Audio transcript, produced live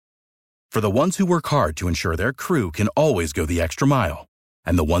For the ones who work hard to ensure their crew can always go the extra mile,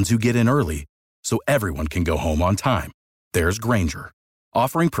 and the ones who get in early so everyone can go home on time, there's Grainger,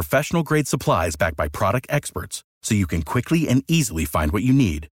 offering professional-grade supplies backed by product experts so you can quickly and easily find what you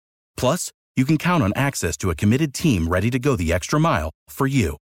need. Plus, you can count on access to a committed team ready to go the extra mile for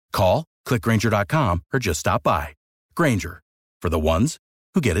you. Call, click Grainger.com, or just stop by. Grainger, for the ones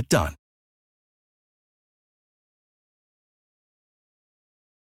who get it done.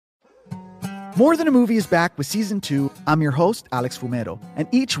 More Than a Movie is back with Season 2. I'm your host, Alex Fumero, and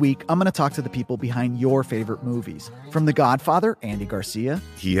each week I'm going to talk to the people behind your favorite movies. From The Godfather, Andy Garcia.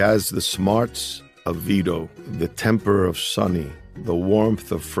 He has the smarts of Vito, the temper of Sonny, the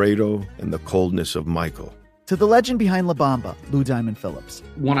warmth of Fredo, and the coldness of Michael. To the legend behind La Bamba, Lou Diamond Phillips.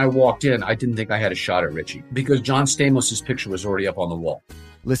 When I walked in, I didn't think I had a shot at Richie because John Stamos' picture was already up on the wall.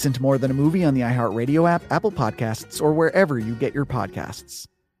 Listen to More Than a Movie on the iHeartRadio app, Apple Podcasts, or wherever you get your podcasts.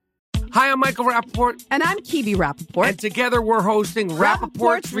 Hi, I'm Michael Rappaport. And I'm Kibi Rappaport. And together we're hosting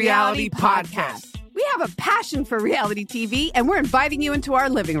Rappaport's Reality Podcast. We have a passion for reality TV, and we're inviting you into our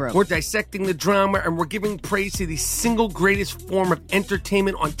living room. We're dissecting the drama, and we're giving praise to the single greatest form of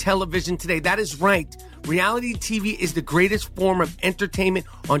entertainment on television today. That is right. Reality TV is the greatest form of entertainment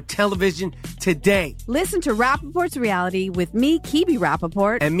on television today. Listen to Rappaport's Reality with me, Kibi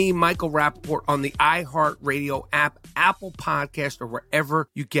Rappaport. And me, Michael Rappaport, on the iHeartRadio app, Apple Podcast, or wherever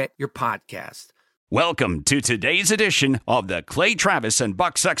you get your podcast. Welcome to today's edition of the Clay Travis and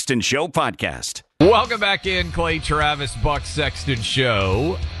Buck Sexton Show podcast. Welcome back in, Clay Travis, Buck Sexton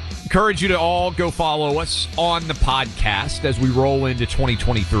Show. Encourage you to all go follow us on the podcast as we roll into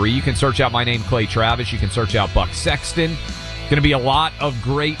 2023. You can search out my name, Clay Travis. You can search out Buck Sexton. Going to be a lot of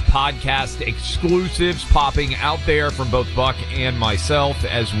great podcast exclusives popping out there from both Buck and myself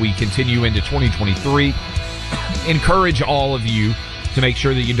as we continue into 2023. Encourage all of you to make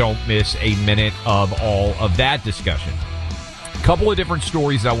sure that you don't miss a minute of all of that discussion. A couple of different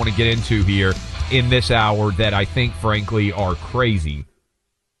stories I want to get into here in this hour that I think, frankly, are crazy.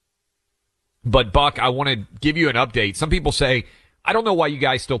 But, Buck, I want to give you an update. Some people say, I don't know why you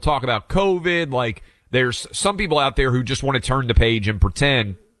guys still talk about COVID. Like, there's some people out there who just want to turn the page and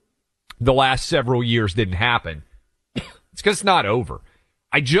pretend the last several years didn't happen. It's because it's not over.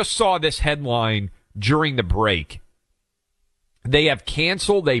 I just saw this headline during the break. They have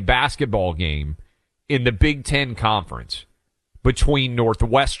canceled a basketball game in the Big Ten Conference between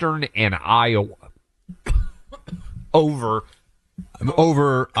Northwestern and Iowa over.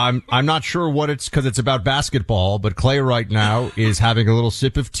 I'm not sure what it's because it's about basketball, but Clay right now is having a little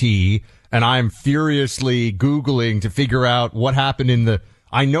sip of tea, and I'm furiously Googling to figure out what happened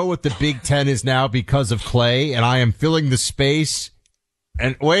I know what the Big Ten is now because of Clay, and I am filling the space.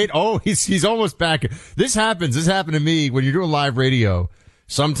 And wait, he's almost back. This happened to me when you're doing live radio.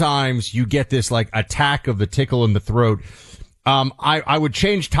 Sometimes you get this like attack of the tickle in the throat. I would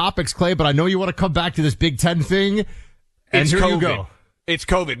change topics, Clay, but I know you want to come back to this Big Ten thing. And it's here COVID. You go. It's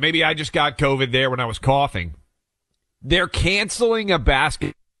COVID. Maybe I just got COVID there when I was coughing. They're canceling a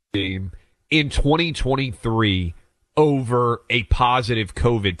basketball game in 2023 over a positive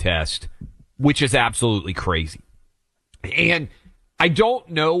COVID test, which is absolutely crazy. And I don't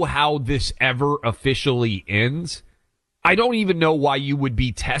know how this ever officially ends. I don't even know why you would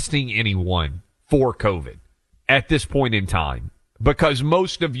be testing anyone for COVID at this point in time, because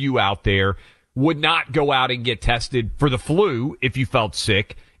most of you out there would not go out and get tested for the flu if you felt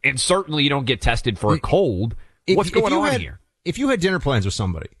sick, and certainly you don't get tested for a cold. What's going on here? If you had dinner plans with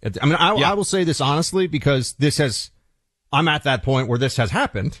somebody, I will say this honestly, because I'm at that point where this has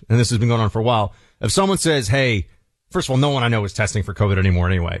happened, and this has been going on for a while. If someone says, hey, first of all, no one I know is testing for COVID anymore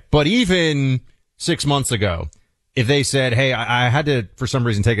anyway, but even 6 months ago, if they said, hey, I had to, for some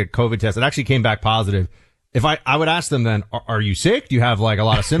reason, take a COVID test, it actually came back positive. If I would ask them then, are you sick? Do you have like a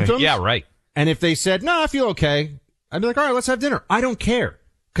lot of symptoms? Yeah, right. And if they said, no, I feel okay, I'd be like, all right, let's have dinner. I don't care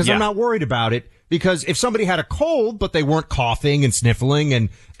because I'm not worried about it. Because if somebody had a cold, but they weren't coughing and sniffling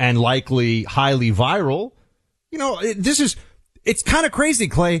and likely highly viral, it's kind of crazy,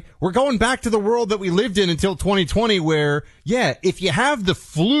 Clay. We're going back to the world that we lived in until 2020 where, if you have the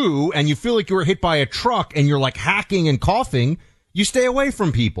flu and you feel like you were hit by a truck and you're like hacking and coughing, you stay away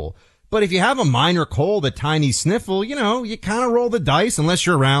from people. But if you have a minor cold, a tiny sniffle, you kind of roll the dice unless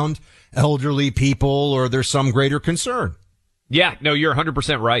you're around elderly people or there's some greater concern. Yeah, no, you're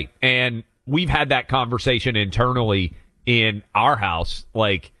 100% right. And we've had that conversation internally in our house.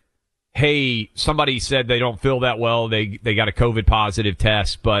 Like, hey, somebody said they don't feel that well. They got a COVID positive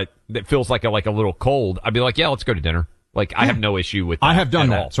test, but it feels like a little cold. I'd be like, yeah, let's go to dinner. Like, I have no issue with that. I have done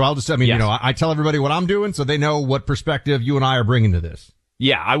that. All. So I'll just, I tell everybody what I'm doing so they know what perspective you and I are bringing to this.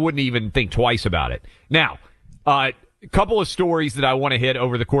 Yeah, I wouldn't even think twice about it. Now, a couple of stories that I want to hit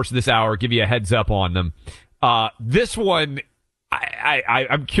over the course of this hour, give you a heads up on them. This one,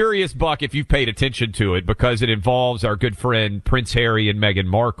 I'm curious, Buck, if you've paid attention to it, because it involves our good friend Prince Harry and Meghan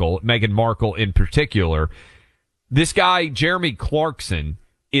Markle in particular. This guy, Jeremy Clarkson,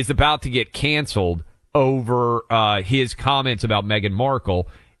 is about to get canceled over his comments about Meghan Markle.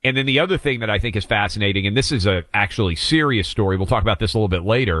 And then the other thing that I think is fascinating, and this is a actually serious story, we'll talk about this a little bit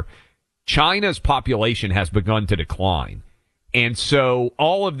later, China's population has begun to decline. And so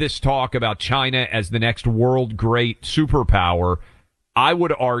all of this talk about China as the next world great superpower, I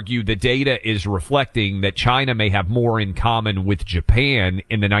would argue the data is reflecting that China may have more in common with Japan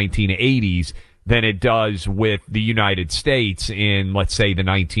in the 1980s than it does with the United States in, let's say, the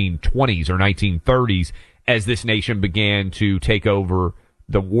 1920s or 1930s as this nation began to take over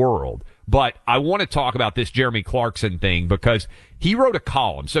the world. But I want to talk about this Jeremy Clarkson thing because he wrote a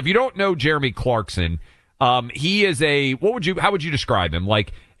column. So if you don't know Jeremy Clarkson, he is how would you describe him?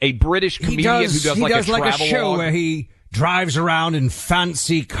 Like a British comedian who does like a show where he drives around in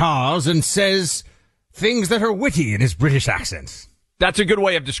fancy cars and says things that are witty in his British accent. That's a good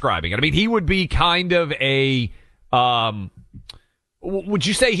way of describing it. I mean, he would be kind of a, would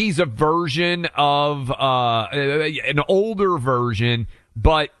you say he's a version of, an older version,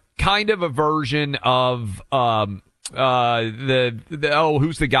 but kind of a version of, who's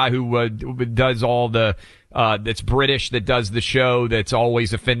the guy who does all the, that's British, that does the show that's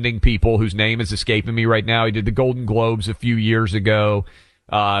always offending people, whose name is escaping me right now. He did the Golden Globes a few years ago,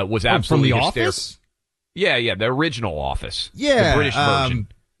 was absolutely from The hysterical. Office? Yeah, the original Office. Yeah. The British version.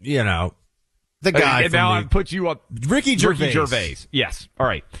 The guy and now I've put you up. Ricky Gervais. Ricky Gervais. Yes. All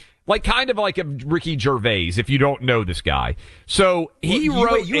right. Like kind of like a Ricky Gervais if you don't know this guy. So he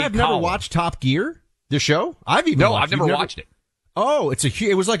wrote You have never watched Top Gear, the show? I've never watched it. Oh,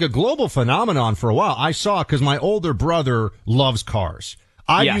 it was like a global phenomenon for a while. I saw it because my older brother loves cars.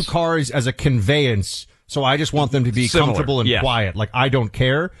 I view cars as a conveyance, so I just want them to be comfortable and quiet. Like, I don't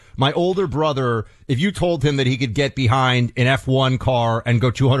care. My older brother, if you told him that he could get behind an F1 car and go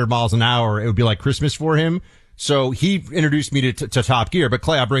 200 miles an hour, it would be like Christmas for him. So he introduced me to Top Gear. But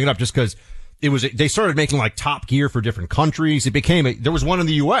Clay, I'll bring it up just because they started making like Top Gear for different countries. There was one in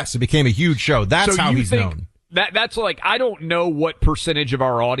the U.S. It became a huge show. That's how he's known. That's like, I don't know what percentage of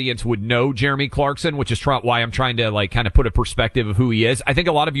our audience would know Jeremy Clarkson, which is why I'm trying to like kind of put a perspective of who he is. I think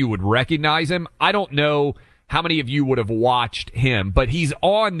a lot of you would recognize him. I don't know how many of you would have watched him, but he's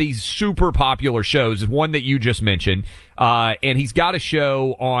on these super popular shows, one that you just mentioned, and he's got a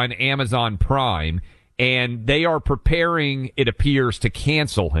show on Amazon Prime, and they are preparing, it appears, to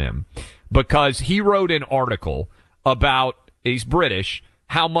cancel him because he wrote an article about, he's British,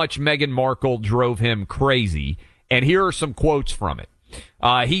 how much Meghan Markle drove him crazy. And here are some quotes from it.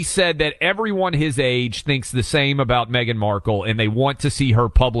 He said that everyone his age thinks the same about Meghan Markle and they want to see her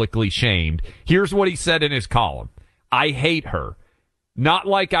publicly shamed. Here's what he said in his column. I hate her. Not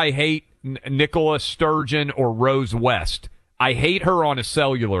like I hate Nicola Sturgeon or Rose West. I hate her on a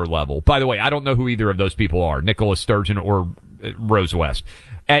cellular level. By the way, I don't know who either of those people are, Nicola Sturgeon or Rose West.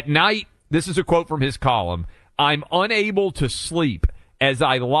 At night, this is a quote from his column, I'm unable to sleep as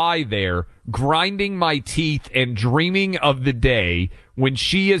I lie there, grinding my teeth and dreaming of the day when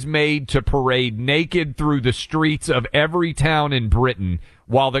she is made to parade naked through the streets of every town in Britain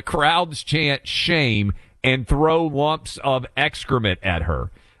while the crowds chant shame and throw lumps of excrement at her.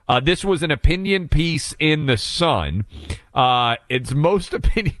 This was an opinion piece in The Sun. It's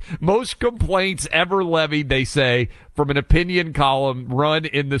most complaints ever levied, they say, from an opinion column run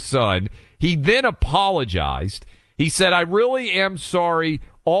in The Sun. He then apologized. He said, I really am sorry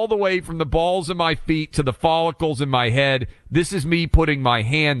all the way from the balls of my feet to the follicles in my head. This is me putting my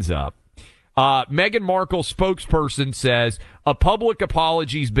hands up. Meghan Markle's spokesperson says a public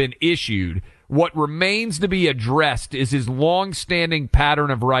apology's been issued. What remains to be addressed is his long-standing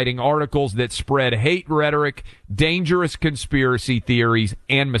pattern of writing articles that spread hate rhetoric, dangerous conspiracy theories,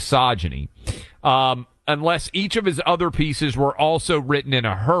 and misogyny. Unless each of his other pieces were also written in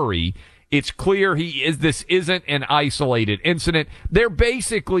a hurry, it's clear this isn't an isolated incident. They're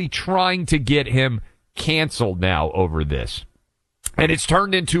basically trying to get him canceled now over this. And it's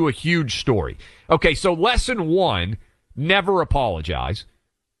turned into a huge story. Okay, so lesson one, never apologize.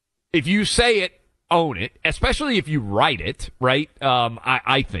 If you say it, own it, especially if you write it, right?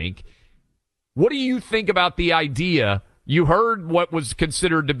 I think. What do you think about the idea? You heard what was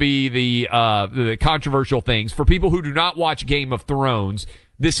considered to be the controversial things. For people who do not watch Game of Thrones,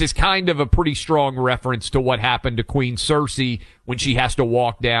 this is kind of a pretty strong reference to what happened to Queen Cersei when she has to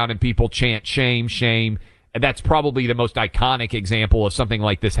walk down and people chant shame, shame, that's probably the most iconic example of something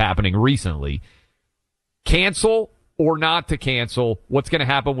like this happening recently. Cancel or not to cancel, what's going to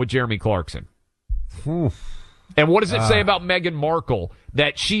happen with Jeremy Clarkson? And what does it say about Meghan Markle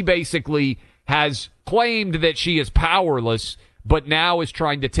that she basically has claimed that she is powerless, but now is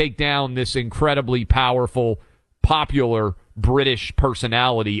trying to take down this incredibly powerful, popular British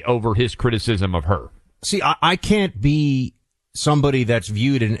personality over his criticism of her? See, I can't be somebody that's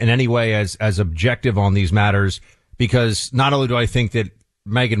viewed in any way as objective on these matters, because not only do I think that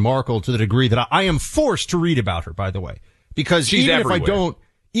Meghan Markle, to the degree that I am forced to read about her, by the way, because she's everywhere.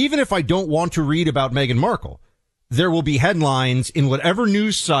 Even if I don't want to read about Meghan Markle, there will be headlines in whatever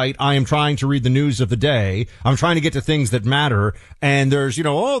news site I am trying to read the news of the day. I'm trying to get to things that matter. And there's,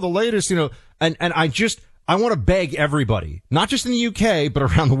 the latest, and I want to beg everybody, not just in the UK, but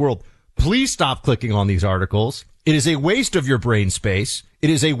around the world, please stop clicking on these articles. It is a waste of your brain space. It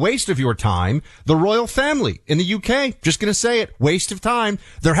is a waste of your time. The royal family in the UK, just going to say it, waste of time.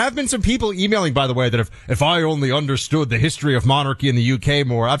 There have been some people emailing, by the way, that if I only understood the history of monarchy in the UK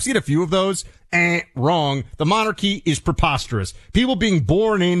more, I've seen a few of those. Wrong. The monarchy is preposterous. People being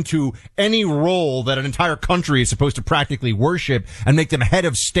born into any role that an entire country is supposed to practically worship and make them head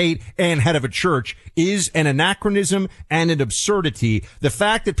of state and head of a church is an anachronism and an absurdity. The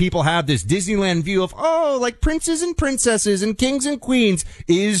fact that people have this Disneyland view of, like princes and princesses and kings and queens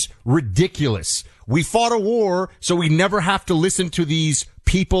is ridiculous. We fought a war, so we never have to listen to these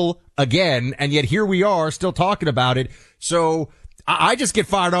people again, and yet here we are still talking about it. So I just get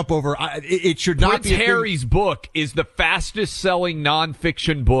fired up over it. Should not Prince be. Harry's book is the fastest selling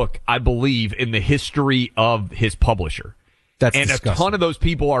nonfiction book, I believe, in the history of his publisher. That's and disgusting. A ton of those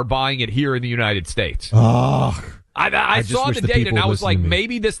people are buying it here in the United States. I saw the data and I was like,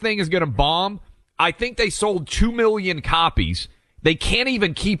 maybe this thing is going to bomb. I think they sold 2 million copies. They can't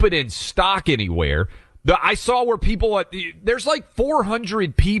even keep it in stock anywhere. I saw where there's like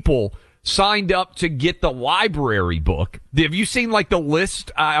 400 people signed up to get the library book. Have you seen like the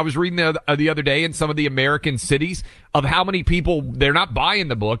list? I was reading the other day in some of the American cities of how many people, they're not buying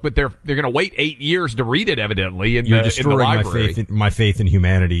the book, but they're going to wait 8 years to read it, evidently, in You're the library. my faith in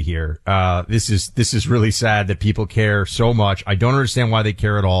humanity here. This is really sad that people care so much. I don't understand why they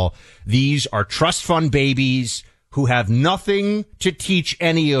care at all. These are trust fund babies who have nothing to teach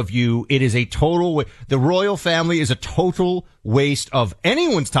any of you. It is a total the royal family is a total waste of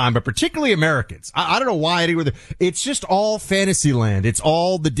anyone's time, but particularly Americans. I don't know why it's just all fantasy land. It's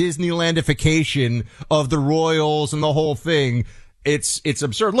all the Disneylandification of the royals and the whole thing. It's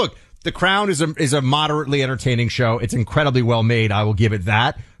absurd. Look, The Crown is a moderately entertaining show. It's incredibly well made. I will give it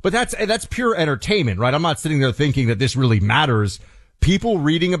that. But that's pure entertainment, right? I'm not sitting there thinking that this really matters. People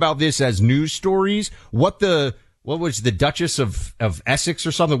reading about this as news stories, what was the Duchess of Essex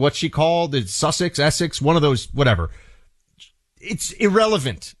or something? What's she called? It's Sussex, Essex, one of those, whatever. It's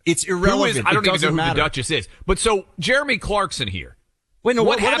irrelevant. It's irrelevant. I don't even know who the Duchess is. But so Jeremy Clarkson here. Wait, no,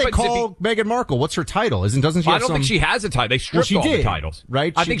 what do they call Meghan Markle? What's her title? Doesn't she have I don't think she has a title. They stripped all the titles.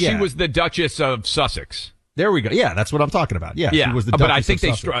 Right? I think she was the Duchess of Sussex. There we go. Yeah, that's what I'm talking about. Yeah. She was the Duchess but I think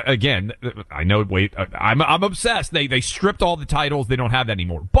of Sussex. again, I know, I'm obsessed. They stripped all the titles. They don't have that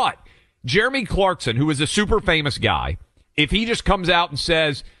anymore. But Jeremy Clarkson, who is a super famous guy, if he just comes out and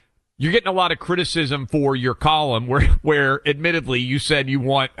says, you're getting a lot of criticism for your column where admittedly you said you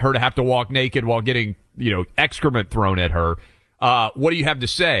want her to have to walk naked while getting, excrement thrown at her. What do you have to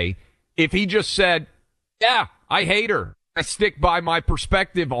say? If he just said, yeah, I hate her, I stick by my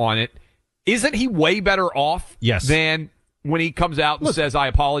perspective on it, isn't he way better off than when he comes out and says, I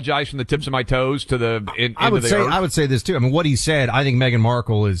apologize from the tips of my toes to the I would say this too. I mean, what he said, I think Meghan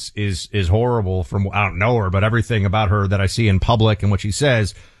Markle is horrible from, I don't know her, but everything about her that I see in public and what she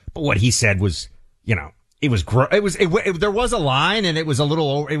says. But what he said was, it was there was a line and it was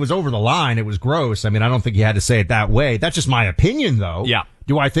over the line. It was gross. I mean, I don't think he had to say it that way. That's just my opinion though. Yeah.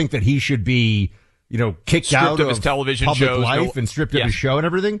 Do I think that he should be, kicked stripped out of his television public shows, life and stripped of his show and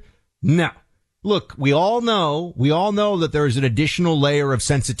everything? No. Look, we all know that there is an additional layer of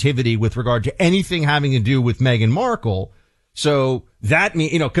sensitivity with regard to anything having to do with Meghan Markle. So that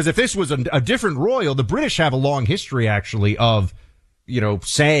means, because if this was a different royal, the British have a long history actually of,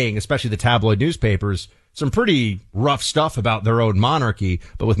 saying, especially the tabloid newspapers, some pretty rough stuff about their own monarchy.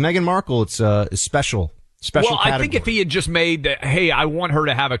 But with Meghan Markle, it's a special category. I think if he had just made hey, I want her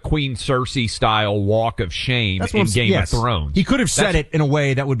to have a Queen Cersei style walk of shame in Game of Thrones. He could have said it in a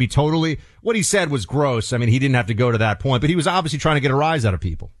way that would be totally, what he said was gross. I mean, he didn't have to go to that point, but he was obviously trying to get a rise out of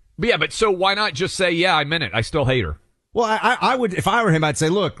people. But so why not just say, yeah, I meant it. I still hate her. Well, I would, if I were him, I'd say,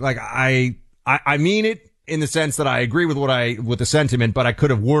 look, like I mean it. in the sense that I agree with with the sentiment, but I could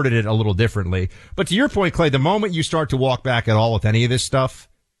have worded it a little differently. But to your point, Clay, the moment you start to walk back at all with any of this stuff,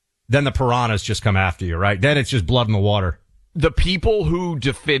 then the piranhas just come after you, right? Then it's just blood in the water. The people who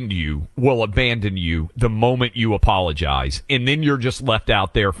defend you will abandon you the moment you apologize, and then you're just left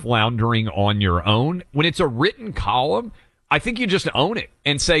out there floundering on your own. When it's a written column, I think you just own it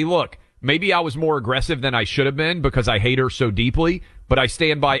and say, look, maybe I was more aggressive than I should have been because I hate her so deeply, but I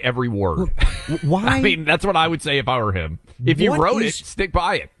stand by every word. Why? I mean, that's what I would say if I were him. If you wrote it, stick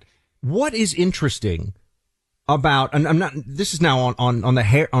by it. What is interesting about, and I'm not, this is now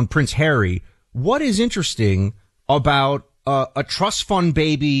on Prince Harry. What is interesting about a trust fund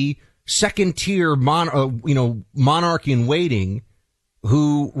baby, second tier monarch in waiting,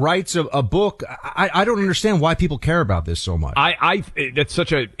 who writes a book? I don't understand why people care about this so much. That's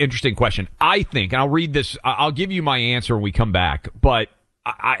such an interesting question. I think, and I'll read this, I'll give you my answer when we come back, but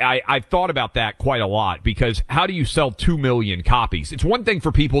I've thought about that quite a lot, because how do you sell 2 million copies? It's one thing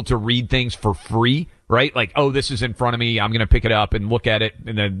for people to read things for free, right? Like, oh, this is in front of me, I'm going to pick it up and look at it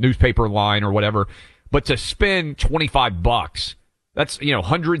in the newspaper line or whatever. But to spend $25, that's,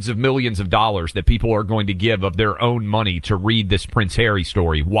 hundreds of millions of dollars that people are going to give of their own money to read this Prince Harry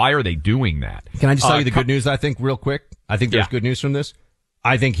story. Why are they doing that? Can I just tell you the good news, I think, real quick? I think there's good news from this.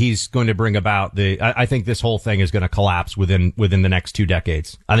 I think he's going to bring about I think this whole thing is going to collapse within the next 2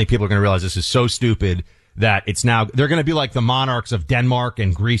 decades. I think people are going to realize this is so stupid that they're going to be like the monarchs of Denmark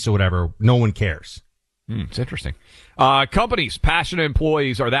and Greece or whatever. No one cares. It's interesting. Companies, passionate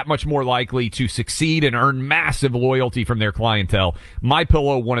employees are that much more likely to succeed and earn massive loyalty from their clientele.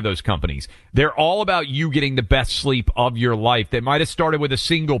 MyPillow, one of those companies. They're all about you getting the best sleep of your life. They might have started with a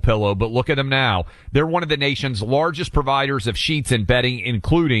single pillow, but look at them now. They're one of the nation's largest providers of sheets and bedding,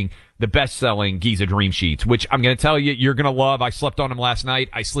 including the best-selling Giza Dream Sheets, which I'm going to tell you, you're going to love. I slept on them last night.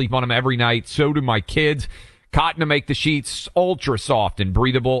 I sleep on them every night. So do my kids. Cotton to make the sheets ultra soft and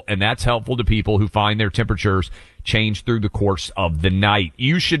breathable, and that's helpful to people who find their temperatures change through the course of the night.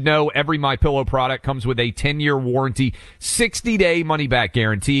 You should know every MyPillow product comes with a 10-year warranty, 60-day money-back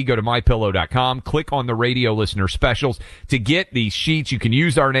guarantee. Go to MyPillow.com, click on the radio listener specials to get these sheets. You can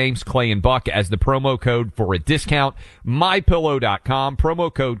use our names, Clay and Buck, as the promo code for a discount. MyPillow.com,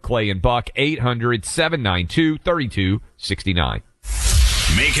 promo code Clay and Buck, 800-792-3269.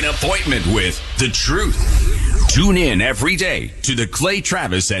 Make an appointment with the truth. Tune in every day to the Clay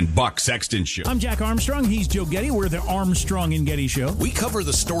Travis and Buck Sexton Show. I'm Jack Armstrong. He's Joe Getty. We're the Armstrong and Getty Show. We cover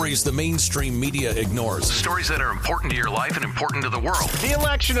the stories the mainstream media ignores. Stories that are important to your life and important to the world. The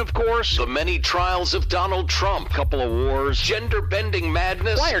election, of course. The many trials of Donald Trump. Couple of wars. Gender-bending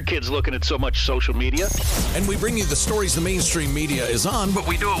madness. Why are kids looking at so much social media? And we bring you the stories the mainstream media is on, but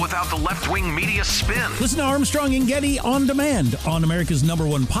we do it without the left-wing media spin. Listen to Armstrong and Getty on demand on America's #1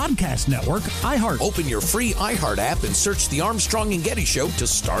 podcast network, iHeart. Open your free iHeart app and search the Armstrong and Getty Show to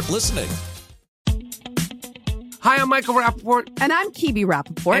start listening. Hi, I'm Michael Rappaport. And I'm Kibi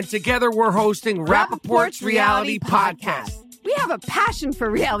Rappaport. And together we're hosting Rappaport's Reality Podcast. We have a passion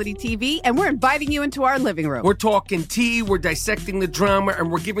for reality TV, and we're inviting you into our living room. We're talking tea, we're dissecting the drama,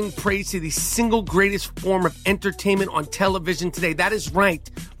 and we're giving praise to the single greatest form of entertainment on television today. That is right.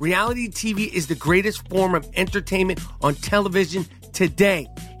 Reality TV is the greatest form of entertainment on television today.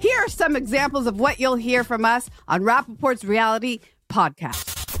 Here are some examples of what you'll hear from us on Rappaport's Reality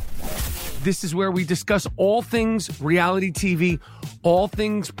Podcast. This is where we discuss all things reality TV, all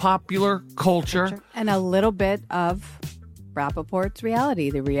things popular culture. And a little bit of Rappaport's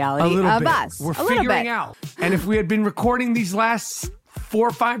reality, the reality of bit. us. We're figuring out. And if we had been recording these last 4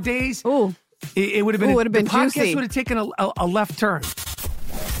 or 5 days, it would have been, the podcast juicy. would have taken a left turn.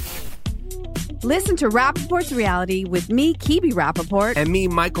 Listen to Rappaport's Reality with me, Kibi Rappaport. And me,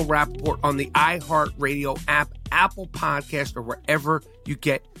 Michael Rappaport, on the iHeartRadio app, Apple Podcast, or wherever you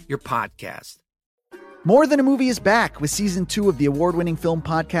get your podcast. More Than a Movie is back with Season 2 of the award-winning film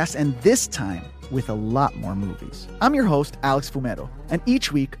podcast, and this time with a lot more movies. I'm your host, Alex Fumero, and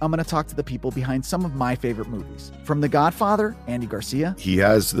each week I'm going to talk to the people behind some of my favorite movies. From The Godfather, Andy Garcia. He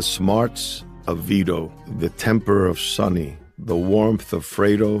has the smarts of Vito, the temper of Sonny, the warmth of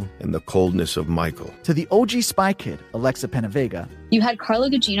Fredo, and the coldness of Michael. To the OG Spy Kid, Alexa Penavega. You had Carla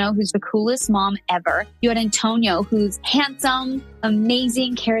Gugino, who's the coolest mom ever. You had Antonio, who's handsome,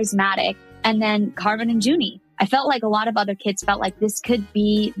 amazing, charismatic. And then Carmen and Junie. I felt like a lot of other kids felt like this could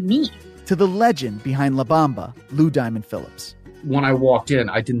be me. To the legend behind La Bamba, Lou Diamond Phillips. When I walked in,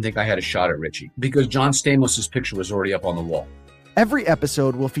 I didn't think I had a shot at Richie because John Stamos' picture was already up on the wall. Every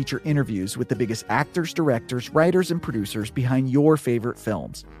episode will feature interviews with the biggest actors, directors, writers, and producers behind your favorite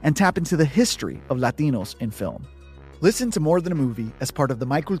films and tap into the history of Latinos in film. Listen to More Than a Movie as part of the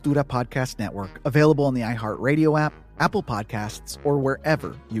My Cultura podcast network, available on the iHeartRadio app, Apple Podcasts, or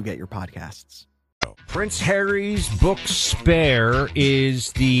wherever you get your podcasts. Prince Harry's book Spare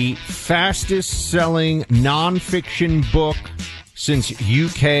is the fastest-selling nonfiction book since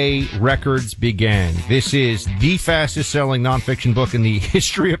UK records began. This is the fastest-selling nonfiction book in the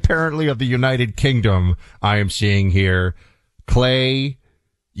history, apparently, of the United Kingdom, I am seeing here. Clay,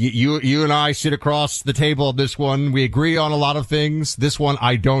 you and I sit across the table on this one. We agree on a lot of things. This one,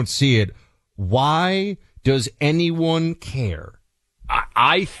 I don't see it. Why does anyone care?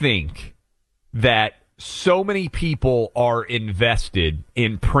 I think that so many people are invested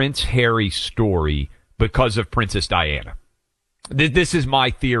in Prince Harry's story because of Princess Diana. This is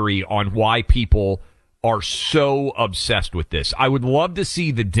my theory on why people are so obsessed with this. I would love to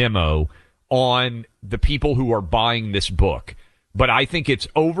see the demo on the people who are buying this book, but I think it's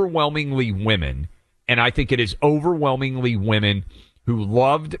overwhelmingly women, and I think it is overwhelmingly women who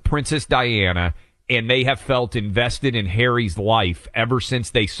loved Princess Diana, and they have felt invested in Harry's life ever since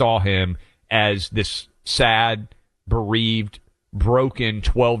they saw him as this sad, bereaved, broken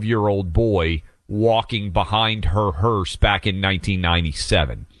 12-year-old boy walking behind her hearse back in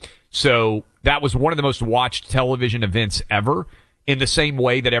 1997. So that was one of the most watched television events ever, in the same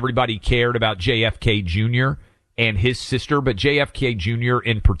way that everybody cared about JFK Jr. and his sister, but JFK Jr.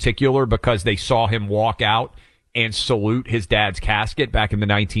 in particular because they saw him walk out and salute his dad's casket back in the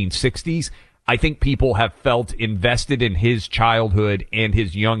 1960s. I think people have felt invested in his childhood and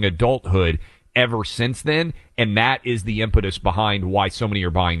his young adulthood ever since then, and that is the impetus behind why so many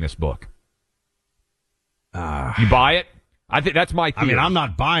are buying this book. You buy it? I think that's my theory. I mean, I'm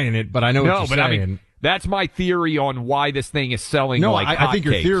not buying it, but I know what you're saying. I mean, that's my theory on why this thing is selling like hotcakes. I think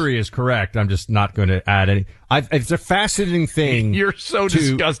your theory is correct. I'm just not going to add any. It's a fascinating thing. You're so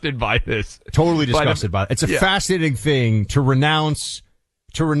disgusted by this. Totally disgusted by it. It's a fascinating thing to renounce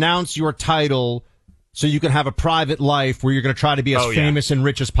your title so you can have a private life where you're going to try to be as famous and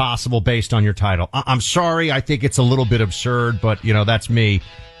rich as possible based on your title. I'm sorry. I think it's a little bit absurd, but, that's me.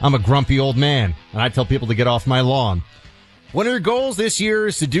 I'm a grumpy old man, and I tell people to get off my lawn. One of your goals this year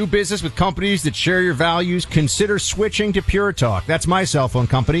is to do business with companies that share your values. Consider switching to Pure Talk. That's my cell phone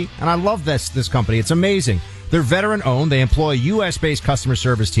company, and I love this company. It's amazing. They're veteran-owned. They employ a U.S.-based customer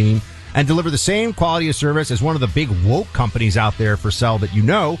service team and deliver the same quality of service as one of the big woke companies out there for cell that you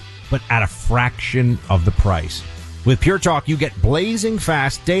know, but at a fraction of the price. With Pure Talk, you get blazing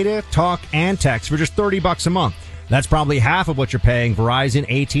fast data, talk, and text for just $30 a month. That's probably half of what you're paying Verizon,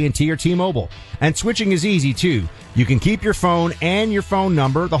 AT&T, or T-Mobile. And switching is easy, too. You can keep your phone and your phone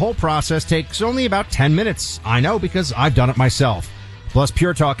number. The whole process takes only about 10 minutes. I know because I've done it myself. Plus,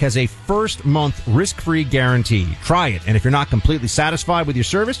 Pure Talk has a first-month risk-free guarantee. Try it, and if you're not completely satisfied with your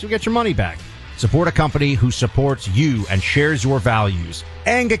service, you'll get your money back. Support a company who supports you and shares your values.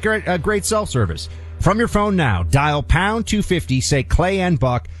 And get great self-service. From your phone now, dial pound 250, say Clay and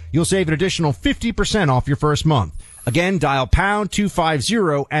Buck. You'll save an additional 50% off your first month. Again, dial pound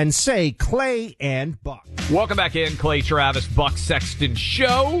 250 and say Clay and Buck. Welcome back in, Clay Travis, Buck Sexton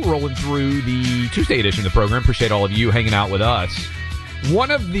Show, rolling through the Tuesday edition of the program. Appreciate all of you hanging out with us. One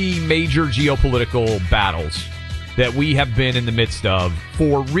of the major geopolitical battles that we have been in the midst of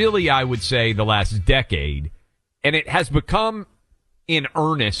for really, I would say, the last decade, and it has become in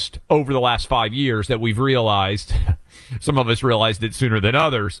earnest over the last 5 years that we've realized, some of us realized it sooner than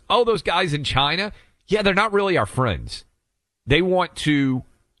others, those guys in China, they're not really our friends. They want to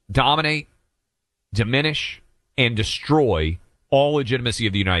dominate, diminish, and destroy all legitimacy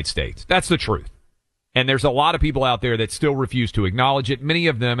of the United States. That's the truth. And there's a lot of people out there that still refuse to acknowledge it, many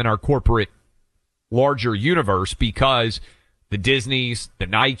of them in our corporate larger universe, because the Disneys, the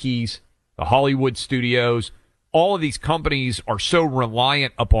Nikes, the Hollywood studios, all of these companies are so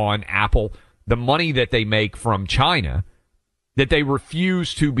reliant upon Apple, the money that they make from China, that they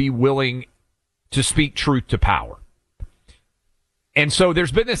refuse to be willing to speak truth to power. And so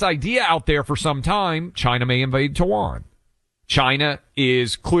there's been this idea out there for some time, China may invade Taiwan. China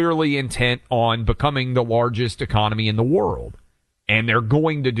is clearly intent on becoming the largest economy in the world, and they're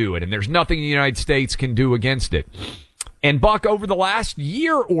going to do it, and there's nothing the United States can do against it. And Buck, over the last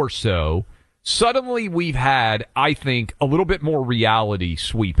year or so, suddenly we've had, I think, a little bit more reality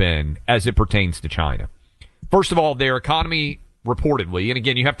sweep in as it pertains to China. First of all, their economy reportedly, and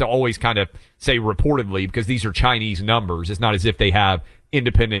again, you have to always kind of say reportedly because these are Chinese numbers. It's not as if they have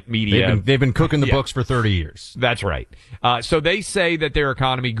independent media. They've been cooking the books for 30 years. That's right. So they say that their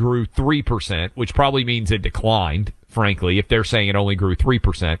economy grew 3%, which probably means it declined, frankly, if they're saying it only grew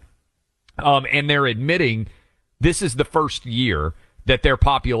 3%. And they're admitting this is the first year that their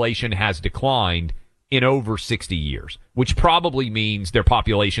population has declined in over 60 years, which probably means their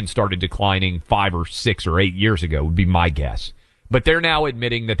population started declining 5 or 6 or 8 years ago, would be my guess. But they're now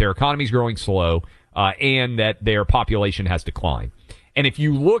admitting that their economy is growing slow and that their population has declined. And if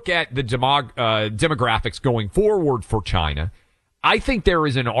you look at the demographics going forward for China, I think there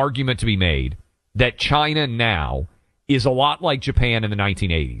is an argument to be made that China now is a lot like Japan in the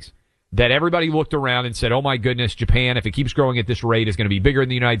 1980s. That everybody looked around and said, oh my goodness, Japan, if it keeps growing at this rate, is going to be bigger than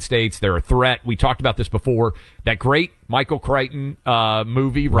the United States. They're a threat. We talked about this before. That great Michael Crichton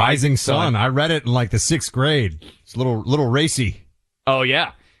movie, Rising Sun. I read it in like the 6th grade. It's a little racy. Oh,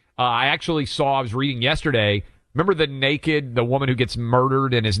 yeah. I was reading yesterday. Remember the woman who gets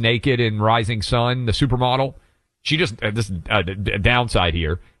murdered and is naked in Rising Sun, the supermodel? She just, this downside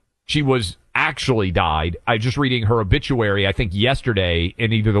here. She was actually died. I was just reading her obituary, I think yesterday,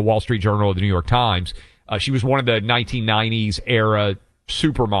 in either the Wall Street Journal or the New York Times. She was one of the 1990s era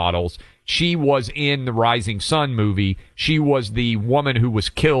supermodels. She was in the Rising Sun movie. She was the woman who was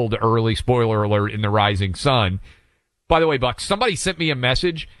killed early, spoiler alert, in the Rising Sun. By the way, Buck, somebody sent me a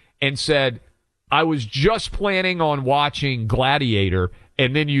message and said, I was just planning on watching Gladiator,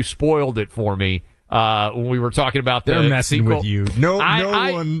 and then you spoiled it for me when we were talking about the They're messing sequel. with you. No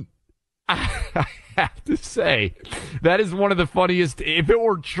one... I have to say, that is one of the funniest, if it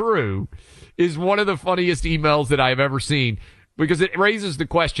were true, is one of the funniest emails that I've ever seen, because it raises the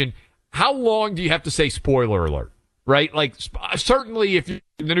question, how long do you have to say spoiler alert, right? Like, certainly if the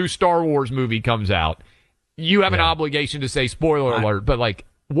new Star Wars movie comes out, you have an obligation to say spoiler alert, but like,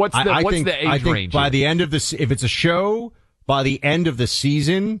 what's the age range? By the end of this, if it's a show, by the end of the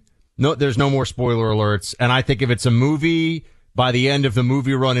season, there's no more spoiler alerts. And I think if it's a movie, by the end of the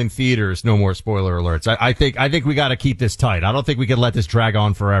movie run in theaters, no more spoiler alerts. I think we got to keep this tight. I don't think we can let this drag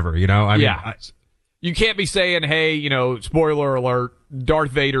on forever. You know, you can't be saying, hey, spoiler alert,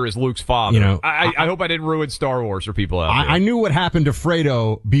 Darth Vader is Luke's father. I hope I didn't ruin Star Wars for people out there. I knew what happened to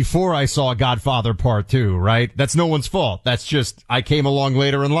Fredo before I saw Godfather Part 2, right? That's no one's fault. That's just, I came along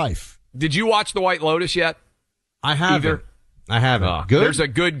later in life. Did you watch The White Lotus yet? I haven't. Good? There's a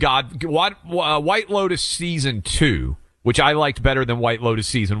good White Lotus Season 2, which I liked better than White Lotus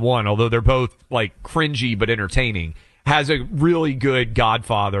Season 1, although they're both like cringy but entertaining, has a really good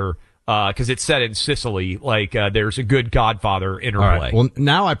Godfather, because it's set in Sicily. Like, there's a good Godfather interplay. All right. Well,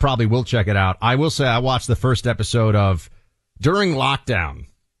 now I probably will check it out. I will say I watched the first episode during lockdown,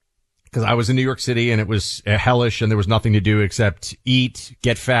 because I was in New York City and it was hellish and there was nothing to do except eat,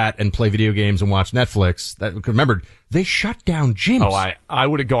 get fat, and play video games and watch Netflix. Remember, they shut down gyms. Oh, I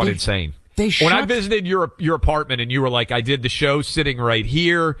would have gone insane. When I visited your apartment and you were like, I did the show sitting right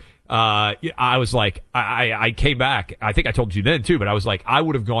here, I was like, I came back. I think I told you then too, but I was like, I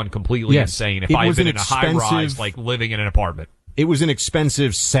would have gone completely insane if I had been in a high rise, like living in an apartment. It was an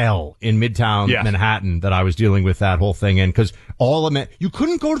expensive cell in Midtown Manhattan that I was dealing with that whole thing in, because you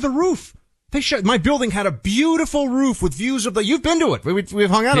couldn't go to the roof. My building had a beautiful roof with views of you've been to it. We've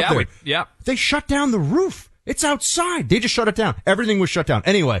hung out up there. They shut down the roof. It's outside. They just shut it down. Everything was shut down.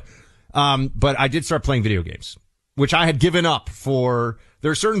 Anyway. But I did start playing video games, which I had given up for. There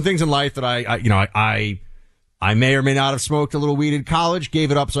are certain things in life that I may or may not have smoked a little weed in college,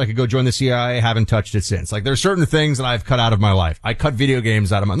 gave it up so I could go join the CIA, haven't touched it since. Like, there are certain things that I've cut out of my life. I cut video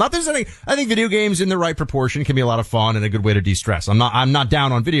games out of I think video games in the right proportion can be a lot of fun and a good way to de-stress. I'm not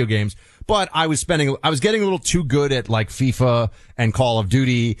down on video games, but I was getting a little too good at like FIFA and Call of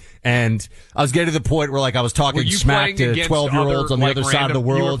Duty, and I was getting to the point where like I was talking smack to 12-year-olds on the other side of the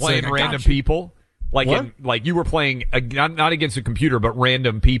world. You were playing random people? Like you were playing, not against a computer, but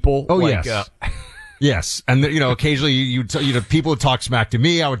random people? Oh, yes. Yes. And, occasionally people would talk smack to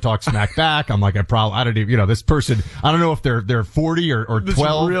me. I would talk smack back. I'm like, this person, I don't know if they're 40 or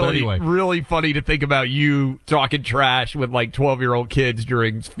 12. Really, but anyway. Really funny to think about you talking trash with like 12-year-old kids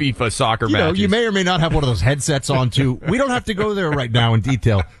during FIFA soccer matches. You may or may not have one of those headsets on too. We don't have to go there right now in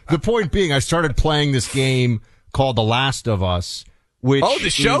detail. The point being, I started playing this game called The Last of Us. The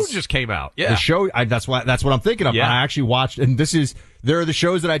show just came out. Yeah. The show, that's what I'm thinking of. Yeah. I actually watched, and there are the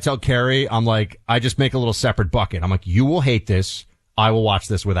shows that I tell Carrie, I'm like, I just make a little separate bucket. I'm like, you will hate this. I will watch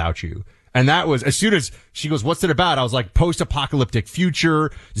this without you. And that was, as soon as she goes, what's it about? I was like, post-apocalyptic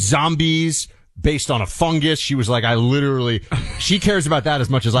future, zombies, based on a fungus. She was like, she cares about that as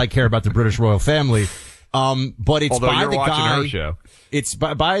much as I care about the British royal family. But it's by the guy, her show. It's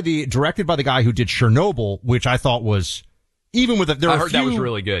directed by the guy who did Chernobyl, which I thought was, even with I heard that was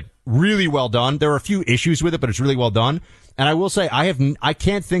really good. Really well done. There are a few issues with it, but it's really well done. And I will say, I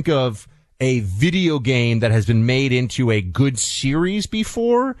can't think of a video game that has been made into a good series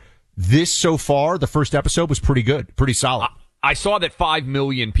before. This so far, the first episode was pretty good, pretty solid. I saw that 5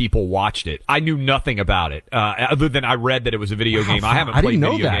 million people watched it. I knew nothing about it, other than I read that it was a video game. I haven't played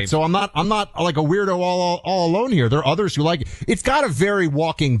video games. So I'm not like a weirdo all alone here. There are others who like it. It's got a very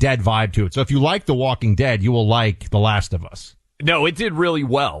Walking Dead vibe to it. So if you like The Walking Dead, you will like The Last of Us. No, it did really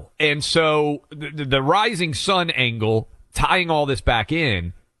well. And so the rising sun angle, tying all this back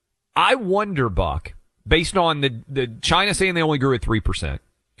in, I wonder, Buck, based on the China saying they only grew at 3%,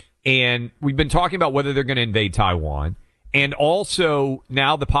 and we've been talking about whether they're going to invade Taiwan, and also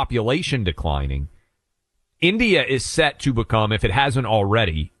now the population declining, India is set to become, if it hasn't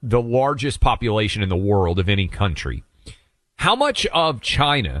already, the largest population in the world of any country. How much of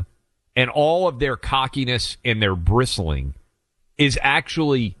China and all of their cockiness and their bristling is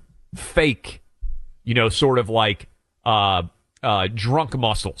actually fake, sort of like drunk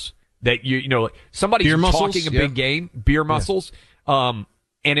muscles that somebody's beer talking muscles, a big game, beer muscles. And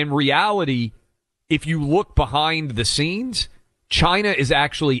in reality, if you look behind the scenes, China is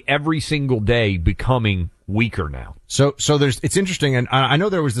actually every single day becoming weaker now. So it's interesting. And I know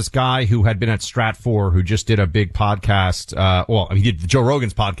there was this guy who had been at Stratfor who just did a big podcast. He did Joe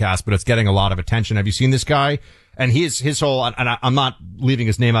Rogan's podcast, but it's getting a lot of attention. Have you seen this guy? And his whole, and I'm not leaving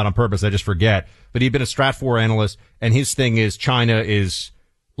his name out on purpose. I just forget, but he'd been a Stratfor analyst, and his thing is China is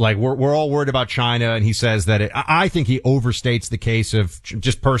like, we're all worried about China. And he says that I think he overstates the case of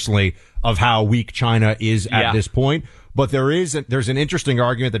just personally of how weak China is at this point. But there's an interesting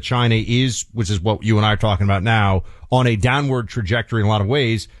argument that China is, which is what you and I are talking about now, on a downward trajectory in a lot of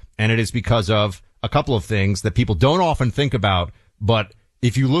ways. And it is because of a couple of things that people don't often think about. But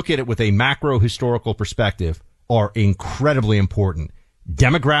if you look at it with a macro historical perspective, are incredibly important.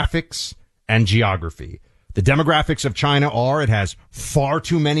 Demographics and geography. The demographics of China are it has far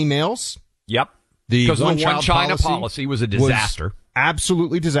too many males. Yep. Because the one China policy was a disaster.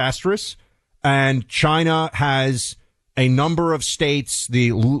 Absolutely disastrous. And China has a number of states,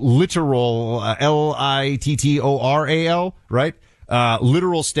 the literal Littoral, right?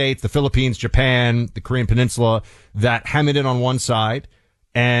 Literal states, the Philippines, Japan, the Korean Peninsula, that hem it in on one side.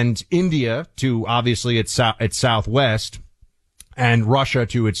 And India to obviously its southwest, and Russia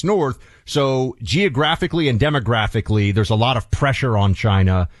to its north. So geographically and demographically, there's a lot of pressure on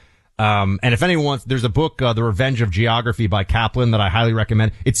China. And if anyone wants, there's a book, The Revenge of Geography by Kaplan that I highly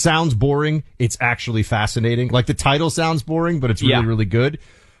recommend. It sounds boring. It's actually fascinating. Like the title sounds boring, but it's really, really good.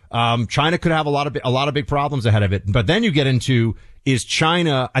 China could have a lot of big problems ahead of it. But then you get into, is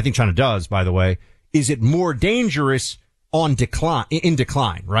China, I think China does, by the way, is it more dangerous in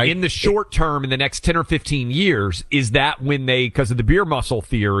decline, right? In the short term, in the next 10 or 15 years, is that when they, because of the beer muscle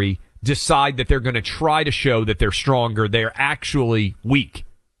theory, decide that they're going to try to show that they're stronger, they're actually weak.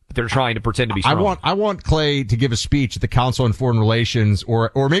 They're trying to pretend to be strong. I want Clay to give a speech at the Council on Foreign Relations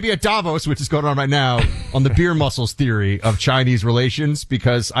or maybe at Davos, which is going on right now, on the beer muscles theory of Chinese relations,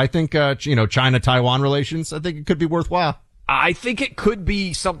 because I think, China-Taiwan relations, I think it could be worthwhile. I think it could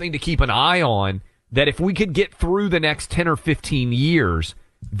be something to keep an eye on, that if we could get through the next 10 or 15 years,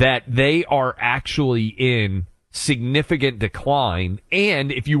 that they are actually in significant decline. And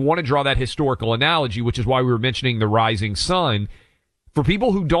if you want to draw that historical analogy, which is why we were mentioning the rising sun, for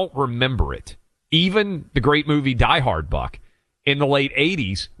people who don't remember it, even the great movie Die Hard, Buck, in the late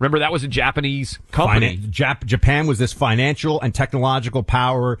 80s, remember that was a Japanese company. Japan was this financial and technological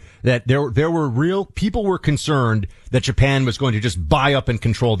power that there were real people were concerned that Japan was going to just buy up and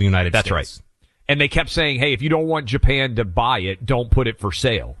control the United States. That's right. And they kept saying, hey, if you don't want Japan to buy it, don't put it for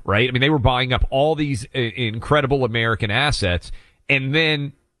sale, right? I mean, they were buying up all these incredible American assets, and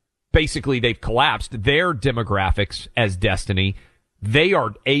then basically they've collapsed their demographics as destiny. They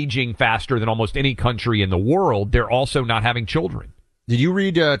are aging faster than almost any country in the world. They're also not having children. Did you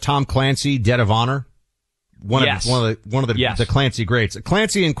read Tom Clancy, Dead of Honor? One of the Clancy greats.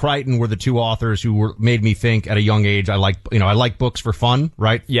 Clancy and Crichton were the two authors who made me think at a young age. I like books for fun,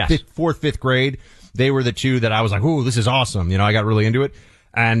 right? Yes. Fourth, fifth grade. They were the two that I was like, ooh, this is awesome. I got really into it.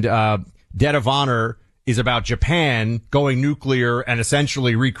 And, Dead of Honor is about Japan going nuclear and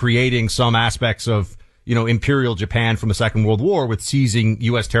essentially recreating some aspects of, Imperial Japan from the Second World War with seizing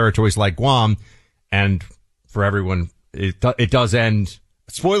U.S. territories like Guam. And for everyone, it does end.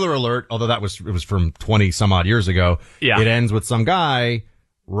 Spoiler alert, although it was from 20 some odd years ago. Yeah. It ends with some guy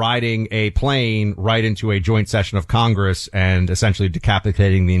riding a plane right into a joint session of Congress and essentially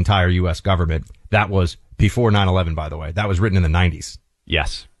decapitating the entire U.S. government. That was before 9/11, by the way. That was written in the 90s.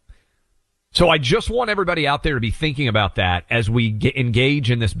 Yes. So I just want everybody out there to be thinking about that as we engage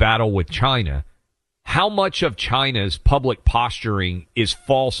in this battle with China. How much of China's public posturing is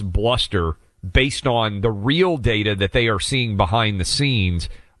false bluster based on the real data that they are seeing behind the scenes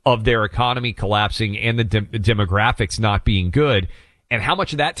of their economy collapsing and the demographics not being good, and how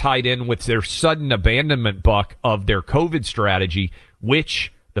much of that tied in with their sudden abandonment, Buck, of their COVID strategy,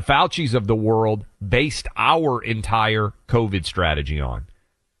 which the Faucis of the world based our entire COVID strategy on.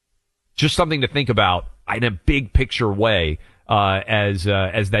 Just something to think about in a big picture way as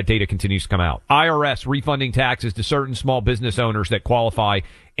that data continues to come out. IRS refunding taxes to certain small business owners that qualify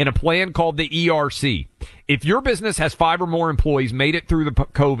in a plan called the ERC. If your business has 5 or more employees made it through the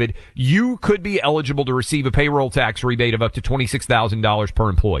COVID, you could be eligible to receive a payroll tax rebate of up to $26,000 per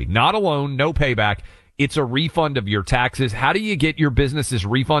employee. Not a loan, no payback. It's a refund of your taxes. How do you get your business's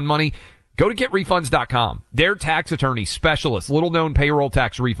refund money? Go to getrefunds.com. Their tax attorney specialists, little-known payroll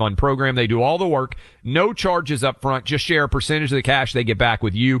tax refund program. They do all the work. No charges up front. Just share a percentage of the cash they get back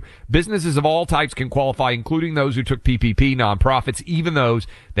with you. Businesses of all types can qualify, including those who took PPP, nonprofits, even those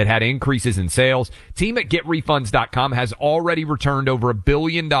that had increases in sales. Team at getrefunds.com has already returned over $1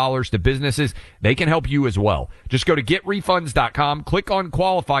 billion to businesses. They can help you as well. Just go to getrefunds.com, click on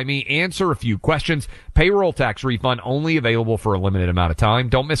Qualify Me, answer a few questions. Payroll tax refund only available for a limited amount of time.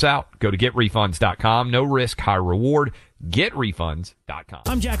 Don't miss out. Go to getrefunds.com. No risk, high reward. GetRefunds.com.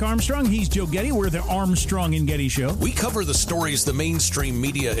 I'm Jack Armstrong. He's Joe Getty. We're the Armstrong and Getty Show. We cover the stories the mainstream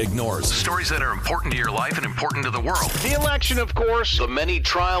media ignores. Stories that are important to your life and important to the world. The election, of course. The many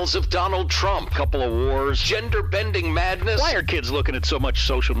trials of Donald Trump. Couple of wars. Gender-bending madness. Why are kids looking at so much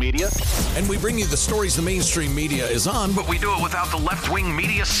social media? And we bring you the stories the mainstream media is on, but we do it without the left-wing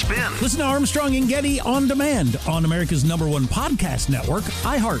media spin. Listen to Armstrong and Getty on demand on America's #1 podcast network,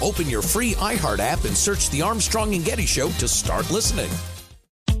 iHeart. Open your free iHeart app and search the Armstrong and Getty Show to start listening.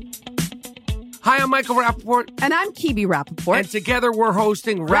 Hi, I'm Michael Rappaport. And I'm Kibi Rappaport. And together we're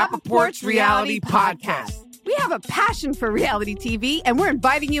hosting Rappaport's Reality Podcast. We have a passion for reality TV, and we're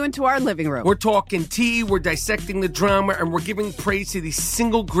inviting you into our living room. We're talking tea, we're dissecting the drama, and we're giving praise to the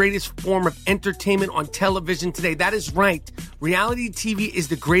single greatest form of entertainment on television today. That is right. Reality TV is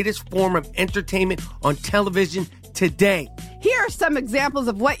the greatest form of entertainment on television today. Here are some examples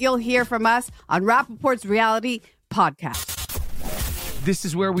of what you'll hear from us on Rappaport's Reality Podcast. This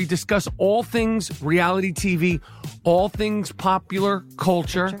is where we discuss all things reality TV, all things popular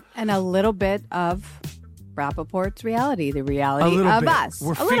culture. And a little bit of Rappaport's reality, the reality of us.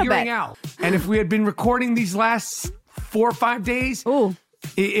 We're figuring out. And if we had been recording these last 4 or 5 days,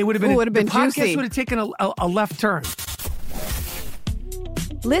 it would have been, the podcast juicy. would have taken a left turn.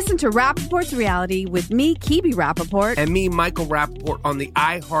 Listen to Rappaport's Reality with me, Kibi Rappaport. And me, Michael Rappaport, on the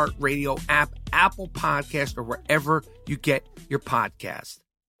iHeartRadio app, Apple Podcast, or wherever you get your podcast.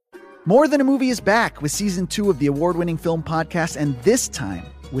 More Than a Movie is back with season 2 of the award-winning film podcast, and this time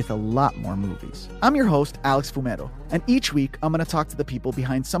with a lot more movies. I'm your host, Alex Fumero, and each week I'm going to talk to the people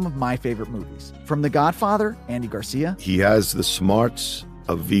behind some of my favorite movies. From The Godfather, Andy Garcia. He has the smarts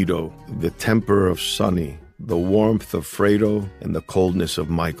of Vito, the temper of Sonny, the warmth of Fredo, and the coldness of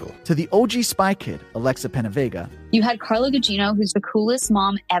Michael. To the OG Spy Kid, Alexa Penavega. You had Carla Gugino, who's the coolest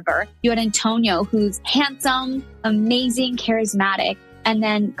mom ever. You had Antonio, who's handsome, amazing, charismatic. And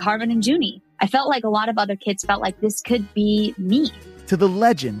then Carvin and Junie. I felt like a lot of other kids felt like this could be me. To the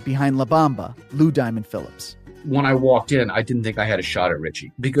legend behind La Bamba, Lou Diamond Phillips. When I walked in, I didn't think I had a shot at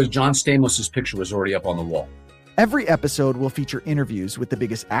Richie because John Stamos' picture was already up on the wall. Every episode will feature interviews with the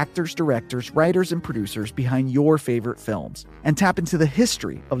biggest actors, directors, writers, and producers behind your favorite films and tap into the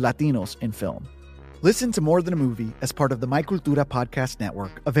history of Latinos in film. Listen to More Than a Movie as part of the My Cultura podcast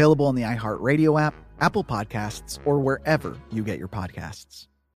network, available on the iHeartRadio app, Apple Podcasts, or wherever you get your podcasts.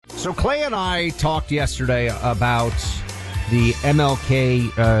 So Clay and I talked yesterday about the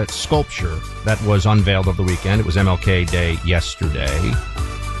MLK sculpture that was unveiled over the weekend. It was MLK Day yesterday.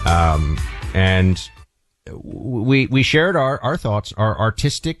 And we shared our thoughts, our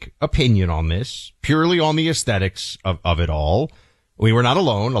artistic opinion on this, purely on the aesthetics of it all. We were not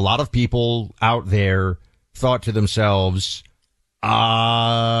alone. A lot of people out there thought to themselves,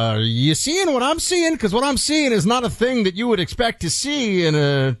 you seeing what I'm seeing? Because what I'm seeing is not a thing that you would expect to see in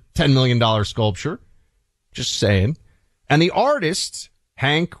a $10 million sculpture. Just saying. And the artist,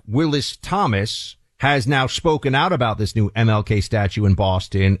 Hank Willis Thomas, has now spoken out about this new MLK statue in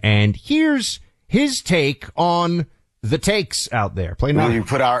Boston. And here's his take on the takes out there. Play now. When you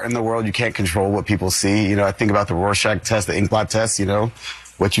put art in the world, you can't control what people see. You know, I think about the Rorschach test, the inkblot test, you know.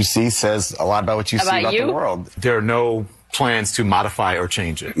 What you see says a lot about what you see about the world. There are no plans to modify or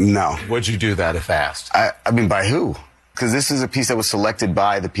change it? No. Would you do that if asked? I mean, by who? Because this is a piece that was selected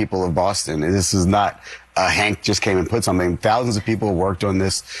by the people of Boston. And this is not Hank just came and put something. Thousands of people worked on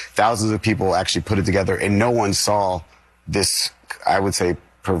this. Thousands of people actually put it together. And no one saw this, I would say,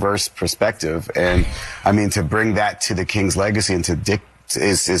 perverse perspective. And I mean, to bring that to the King's legacy and to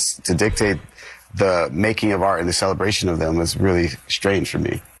is to dictate the making of art and the celebration of them was really strange for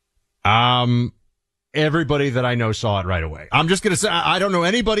me. Everybody that I know saw it right away. I'm just going to say, I don't know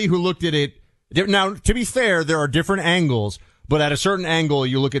anybody who looked at it. Now, to be fair, there are different angles, but at a certain angle,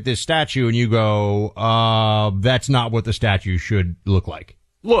 you look at this statue and you go, that's not what the statue should look like.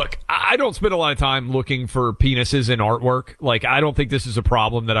 Look, I don't spend a lot of time looking for penises in artwork. Like, I don't think this is a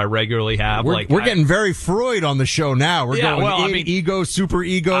problem that I regularly have. We're getting very Freud on the show now. We're going ego, super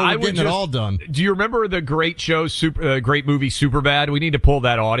ego. We're getting it all done. Do you remember the great show, great movie Superbad? We need to pull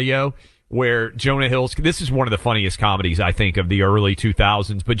that audio where Jonah Hill's, this is one of the funniest comedies, I think, of the early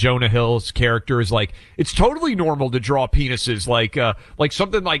 2000s, but Jonah Hill's character is like, it's totally normal to draw penises, like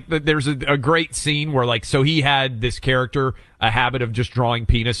something like, there's a great scene where so he had this character, a habit of just drawing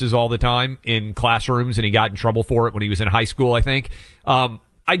penises all the time in classrooms, and he got in trouble for it when he was in high school, I think.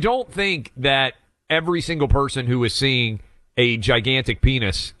 I don't think that every single person who is seeing a gigantic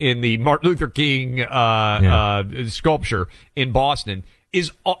penis in the Martin Luther King, sculpture in Boston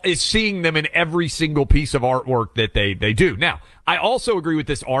is seeing them in every single piece of artwork that they do. Now, I also agree with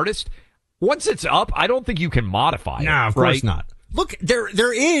this artist. Once it's up, I don't think you can modify it. No, of course not. Look,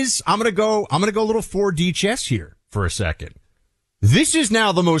 there is, I'm gonna go a little 4D chess here for a second. This is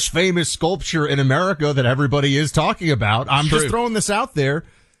now the most famous sculpture in America that everybody is talking about. I'm just throwing this out there,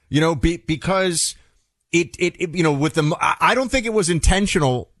 because it with the, I don't think it was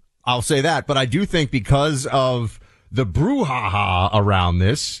intentional. I'll say that, but I do think because of the brouhaha around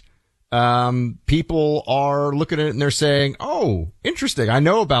this, people are looking at it and they're saying, "Oh, interesting. I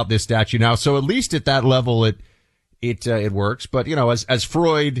know about this statue now." So at least at that level, it works. But as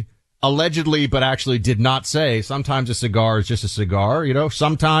Freud allegedly, but actually did not say, sometimes a cigar is just a cigar.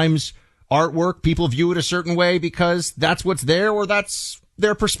 Sometimes artwork, people view it a certain way because that's what's there or that's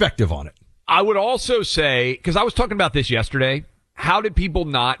their perspective on it. I would also say, because I was talking about this yesterday, how did people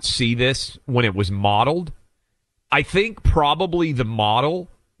not see this when it was modeled? I think probably the model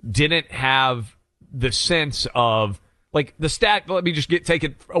didn't have the sense of, let me just take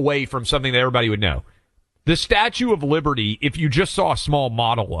it away from something that everybody would know. The Statue of Liberty, if you just saw a small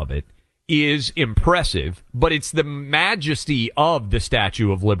model of it, is impressive, but it's the majesty of the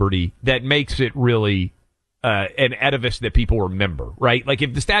Statue of Liberty that makes it really an edifice that people remember, right? Like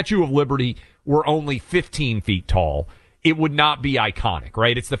if the Statue of Liberty were only 15 feet tall, it would not be iconic,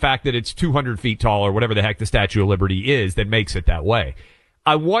 right? It's the fact that it's 200 feet tall or whatever the heck the Statue of Liberty is that makes it that way.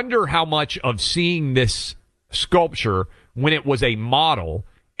 I wonder how much of seeing this sculpture when it was a model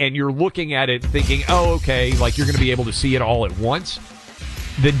and you're looking at it thinking, oh, okay, you're going to be able to see it all at once.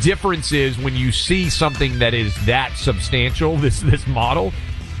 The difference is when you see something that is that substantial, this model,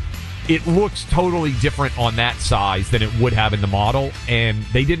 it looks totally different on that size than it would have in the model, and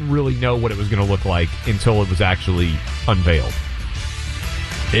they didn't really know what it was going to look like until it was actually unveiled.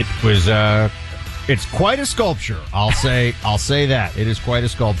 It was, it's quite a sculpture. I'll say that. It is quite a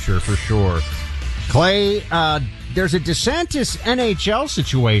sculpture for sure. Clay, there's a DeSantis NHL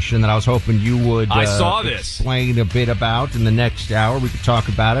situation that I was hoping you would I saw this. Explain a bit about in the next hour. We could talk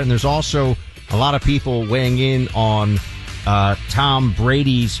about it. And there's also a lot of people weighing in on Tom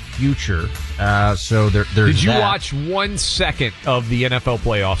Brady's future. So there's Did you watch 1 second of the NFL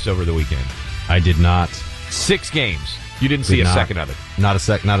playoffs over the weekend? I did not. 6 games. You didn't see a second of it. Not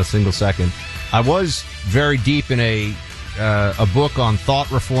a single second. I was very deep in a book on thought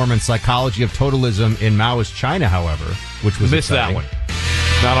reform and psychology of totalism in Maoist China, however, which was missed that one.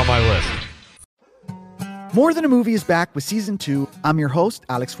 Not on my list. More Than a Movie is back with Season 2. I'm your host,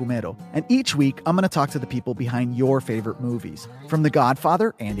 Alex Fumero, and each week I'm going to talk to the people behind your favorite movies. From The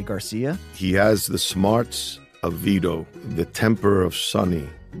Godfather, Andy Garcia. He has the smarts of Vito, the temper of Sonny,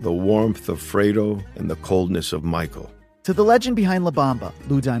 the warmth of Fredo, and the coldness of Michael. To the legend behind La Bamba,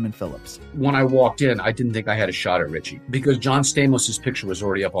 Lou Diamond Phillips. When I walked in, I didn't think I had a shot at Richie because John Stamos' picture was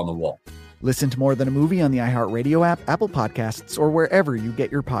already up on the wall. Listen to More Than a Movie on the iHeartRadio app, Apple Podcasts, or wherever you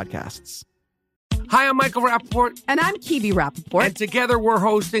get your podcasts. Hi, I'm Michael Rappaport. And I'm Kibi Rappaport. And together we're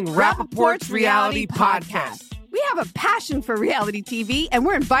hosting Rappaport's Reality Podcast. We have a passion for reality TV, and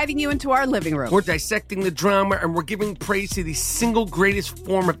we're inviting you into our living room. We're dissecting the drama, and we're giving praise to the single greatest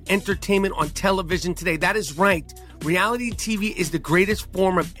form of entertainment on television today. That is right. Reality TV is the greatest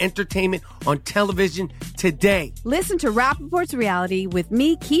form of entertainment on television today. Listen to Rappaport's Reality with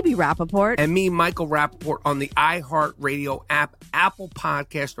me, Kibi Rappaport. And me, Michael Rappaport, on the iHeartRadio app, Apple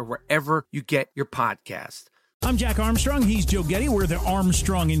Podcast, or wherever you get your podcast. I'm Jack Armstrong. He's Joe Getty. We're the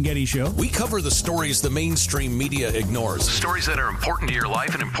Armstrong and Getty Show. We cover the stories the mainstream media ignores. Stories that are important to your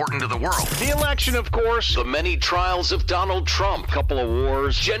life and important to the world. The election, of course. The many trials of Donald Trump. Couple of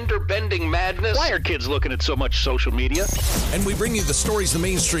wars. Gender-bending madness. Why are kids looking at so much social media? And we bring you the stories the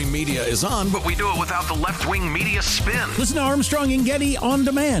mainstream media is on, but we do it without the left-wing media spin. Listen to Armstrong and Getty on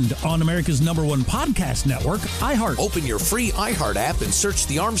demand on America's #1 podcast network, iHeart. Open your free iHeart app and search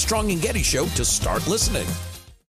the Armstrong and Getty Show to start listening.